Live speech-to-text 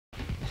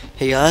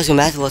Hey guys, welcome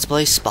back to Let's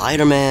Play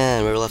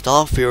Spider-Man. Where we left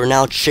off, we were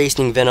now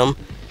chasing Venom.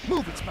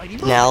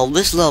 Now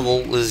this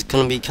level is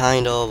gonna be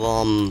kind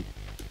of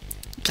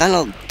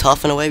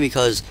tough in a way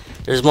because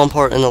there's one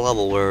part in the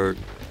level where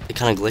it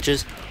kind of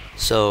glitches.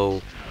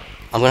 So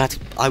I will have to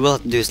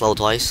do this level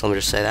twice. Let me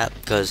just say that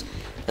because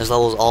this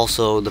level is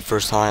also the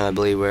first time I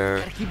believe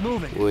where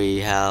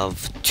we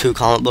have 2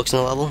 comic books in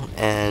the level,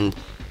 and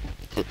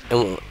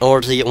in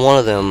order to get one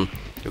of them,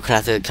 we're gonna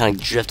have to kind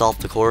of drift off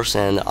the course,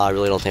 and I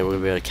really don't think we're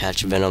gonna be able to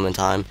catch Venom in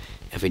time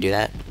if we do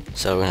that.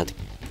 So we're gonna have to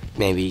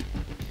maybe,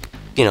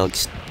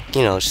 just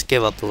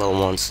give up the level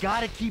once.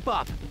 Gotta keep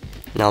up.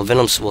 Now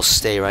Venom will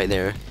stay right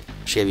there.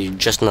 Should give you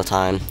just enough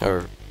time,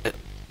 or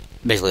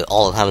basically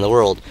all the time in the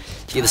world,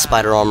 to get the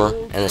spider armor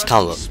and this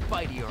comic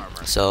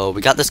book. So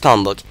we got this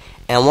comic book,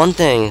 and one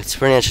thing that's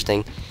pretty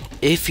interesting: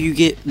 if you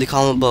get the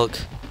comic book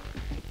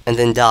and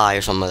then die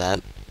or something like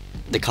that,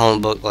 the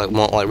comic book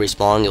won't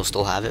respawn. You'll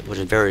still have it, which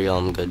is very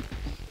good.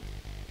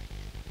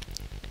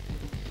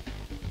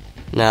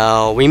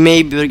 Now we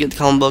may be able to get the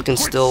comic book and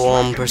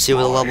still proceed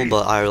with the level,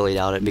 but I really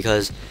doubt it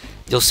because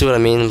you'll see what I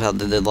mean. How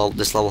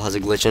this level has a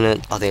glitch in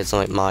it. I think it's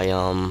like my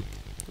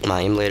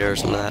my emulator or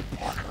something like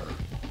that.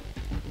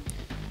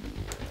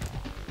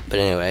 But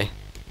anyway,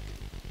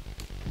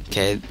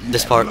 okay,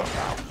 this part.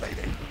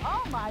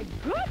 Oh my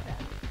goodness!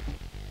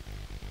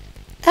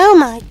 Oh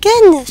my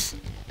goodness!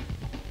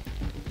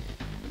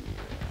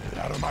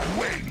 Out of my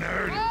way,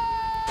 nerd.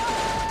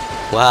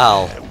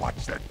 Wow.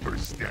 Watch that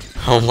first step.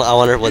 I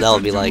wonder what that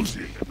would be like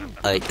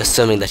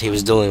assuming that he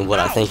was doing what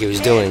I think he was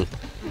doing,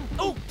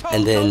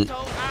 and then,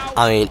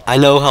 I mean, I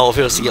know how it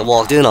feels to get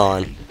walked in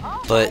on,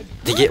 but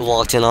to get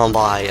walked in on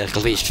by a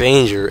complete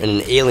stranger in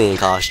an alien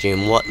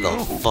costume, what the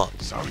fuck?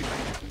 Sorry,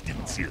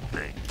 didn't see a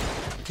thing.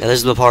 Now this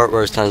is the part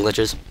where it's kind of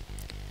glitches.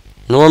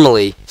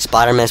 Normally,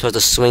 Spider-Man's supposed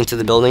to swing to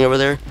the building over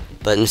there,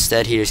 but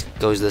instead he just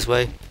goes this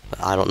way.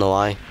 I don't know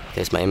why. I think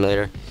it's my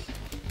emulator.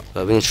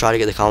 But we can try to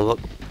get the comic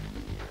book.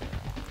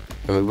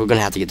 We're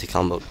gonna have to get the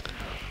comic book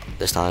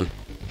this time.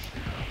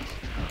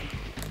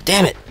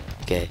 Damn it!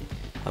 Okay,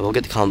 I will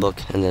get the comic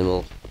book, and then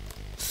we'll.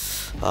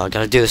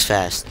 Gotta do this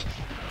fast.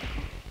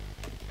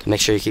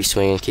 Make sure you keep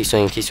swinging,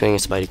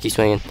 Spidey, keep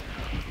swinging.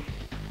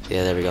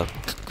 Yeah, there we go.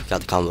 Got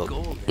the comic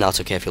book. Now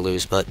it's okay if you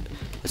lose, but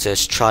let's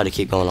just try to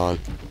keep going on.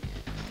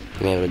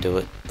 Be able to do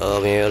it.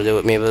 Oh, be able to do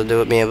it. Be able to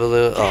do it. Be able to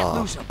do it.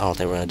 Oh, I don't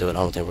think we're gonna do it. I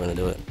don't think we're gonna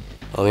do it.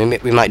 Oh, we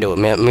might do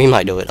it. We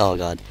might do it. Oh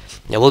god.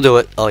 Yeah, we'll do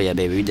it. Oh yeah,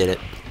 baby, we did it.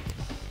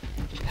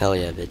 Hell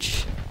yeah,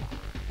 bitch.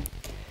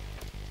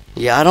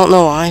 Yeah, I don't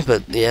know why,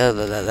 but yeah,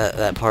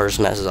 that part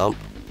just messes up.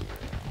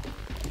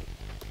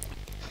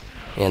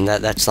 And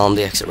that's on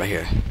the exit right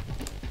here.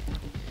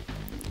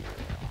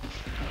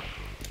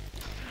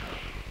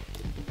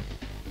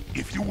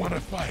 If you want to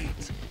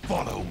fight,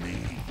 follow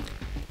me.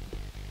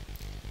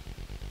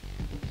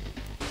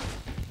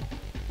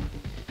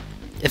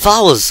 If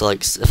I was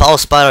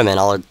Spider-Man,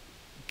 I would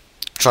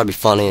try to be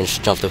funny and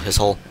just jump through his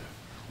hole.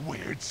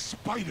 Where'd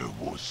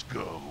Spider-Wuss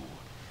go?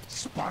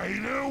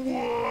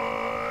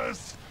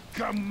 Spider-Wuss,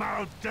 come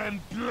out and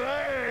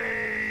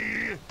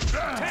play.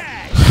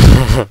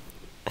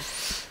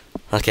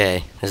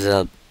 Okay, this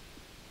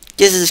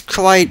is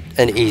quite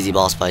an easy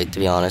boss fight, to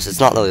be honest. It's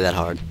not really that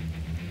hard.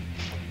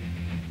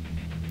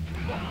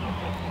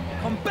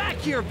 Come back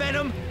here,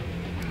 Venom!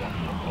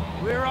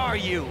 Where are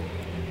you?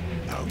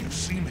 Now you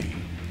see me.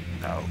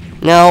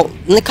 Now,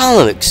 in the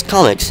comics,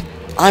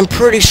 I'm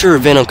pretty sure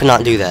Venom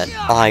cannot do that.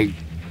 I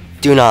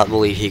do not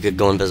believe he could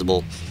go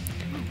invisible.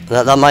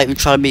 That might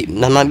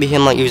be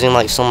him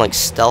using some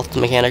stealth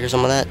mechanic or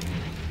something like that.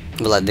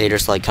 But they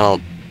just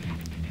kind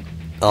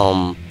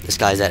of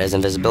disguise that as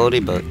invisibility,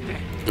 but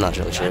I'm not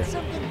really sure.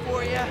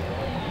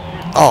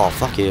 Oh,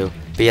 fuck you.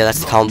 But yeah,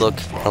 that's the comic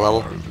book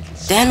level.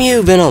 Damn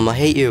you, Venom! I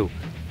hate you.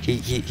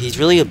 He's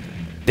really a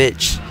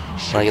bitch,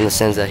 in the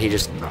sense that he'll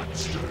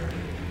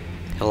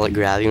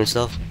grab you and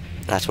stuff.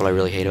 That's what I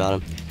really hate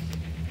about him.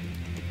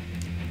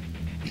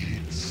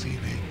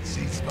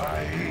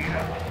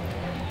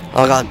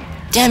 Oh god,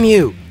 damn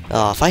you!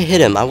 Oh, if I hit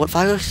him, if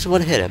I just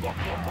would have hit him.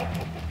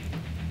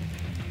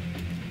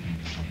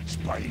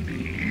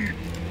 Spidey,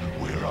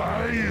 where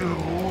are you?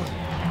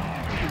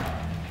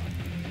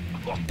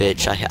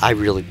 Bitch, I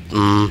really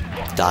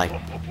die.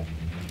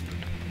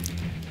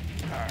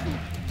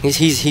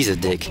 He's a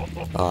dick.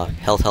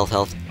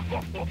 Health.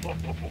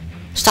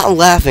 Stop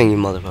laughing, you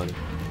motherfucker.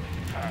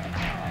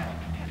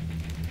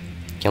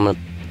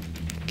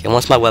 Okay,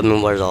 once my weapon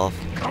wears off,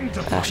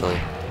 actually.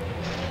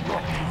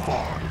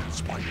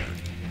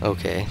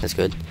 Okay, that's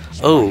good.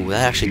 Oh,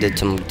 that actually did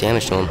some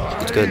damage to him.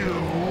 That's good.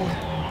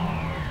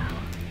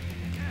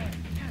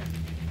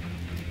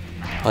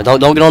 Oh,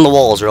 don't get on the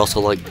walls, or else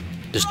he'll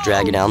just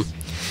drag you down.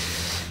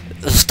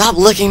 Stop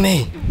licking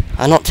me!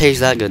 I don't taste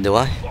that good, do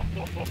I?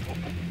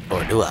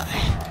 Or do I?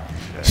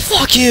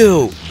 Fuck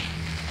you!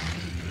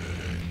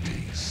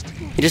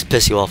 He just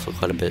pissed you off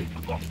quite a bit.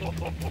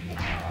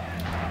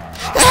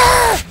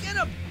 Get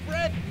a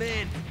bread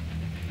mint!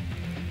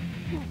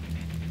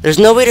 There's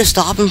no way to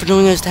stop him from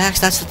doing his attacks.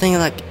 That's the thing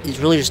that is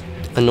really just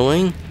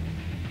annoying.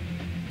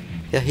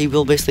 Yeah, he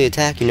will basically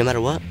attack you no matter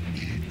what.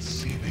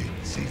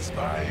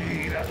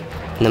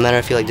 No matter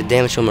if you like to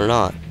damage him or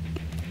not.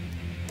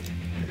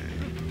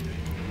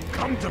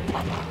 Come to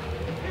Papa.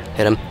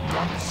 Hit him.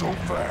 Not so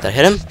fast. Did I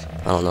hit him?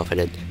 I don't know if I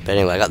did. But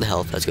anyway, I got the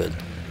health. That's good.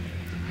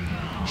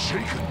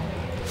 Shaken.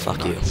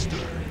 Fuck you.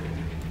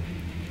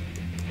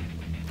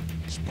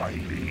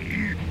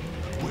 Spidey,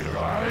 where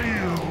are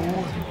you?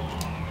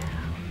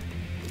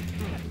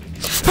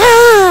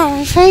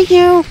 Oh, thank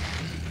you.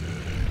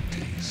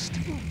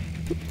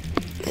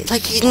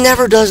 Like, he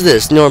never does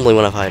this normally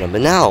when I fight him,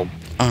 but now,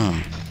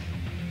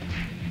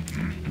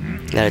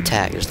 that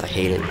attack, I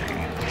hate it.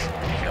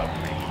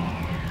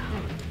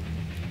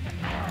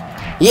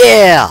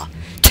 Yeah!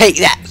 Take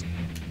that,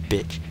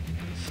 bitch.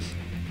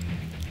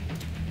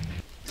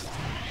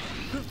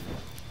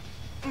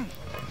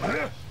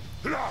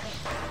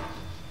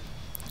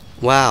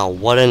 Wow,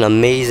 what an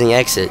amazing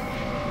exit.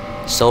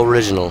 So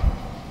original.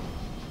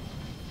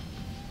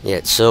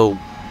 Yet so,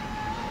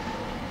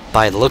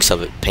 by the looks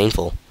of it,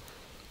 painful.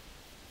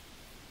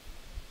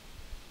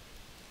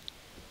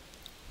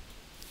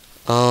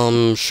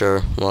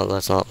 Sure. Well,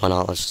 let's not. Why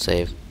not? Let's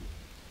save.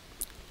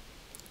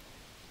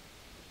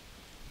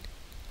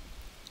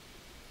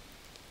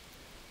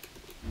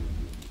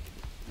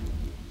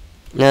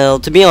 Now,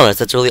 to be honest,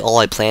 that's really all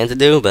I plan to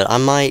do, but I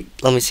might.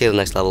 Let me see what the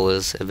next level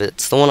is. If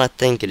it's the one I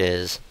think it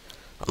is,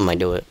 I might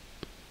do it.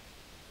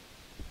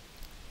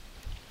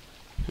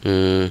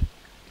 I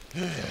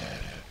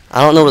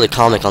don't know where the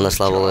comic on this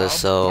level is,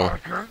 so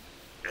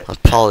I'll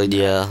probably,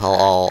 yeah,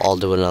 I'll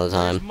do it another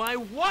time. My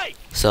wife.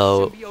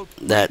 So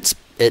that's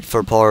it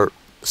for part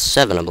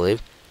 7, I believe.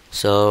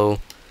 So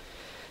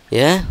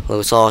yeah,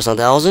 we saw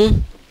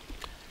 1000.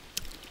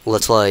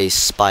 Let's play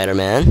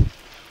Spider-Man.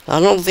 I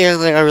don't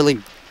think I really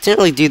didn't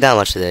really do that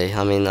much today.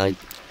 I mean, I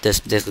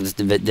just did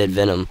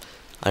Venom.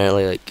 I didn't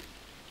really like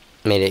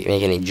make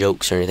any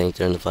jokes or anything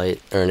during the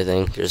fight or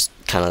anything. Just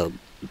kind of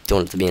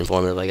doing it to be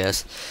informative, I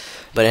guess.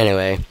 But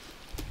anyway,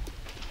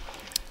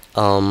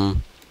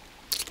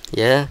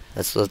 yeah,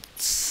 that's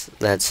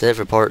it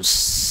for part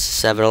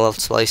 7 of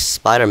Let's Play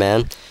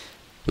Spider-Man.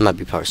 It might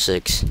be part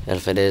 6, and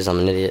if it is, I'm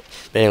an idiot.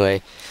 But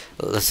anyway,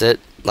 that's it.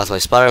 Let's Play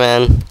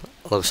Spider-Man.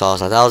 Saw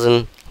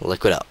 1000.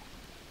 Liquid out.